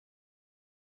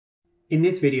In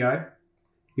this video,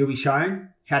 you'll be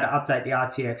shown how to update the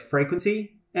RTX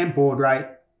frequency and baud rate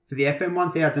for the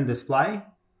FM1000 display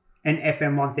and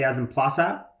FM1000 Plus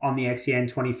app on the XEN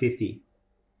 2050.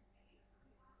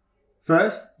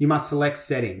 First, you must select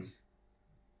Settings.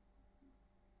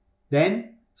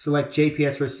 Then, select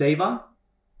GPS receiver,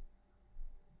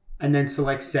 and then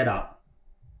select Setup.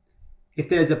 If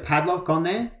there's a padlock on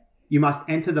there, you must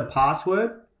enter the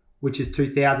password, which is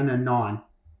 2009.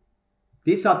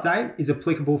 This update is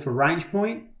applicable for range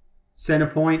point, center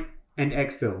point, and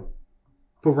exfil.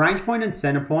 For range point and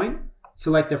center point,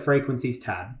 select the Frequencies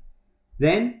tab.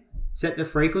 Then, set the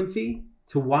frequency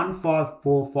to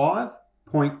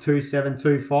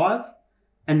 1545.2725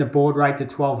 and the baud rate to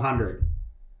 1200.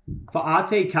 For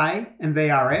RTK and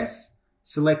VRS,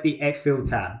 select the exfil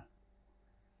tab.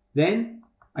 Then,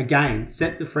 again,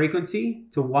 set the frequency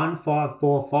to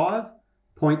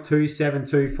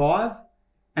 1545.2725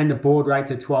 and the baud rate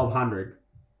to 1200.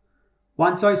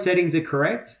 Once those settings are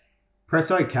correct,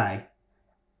 press OK.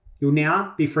 You'll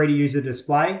now be free to use the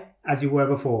display as you were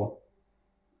before.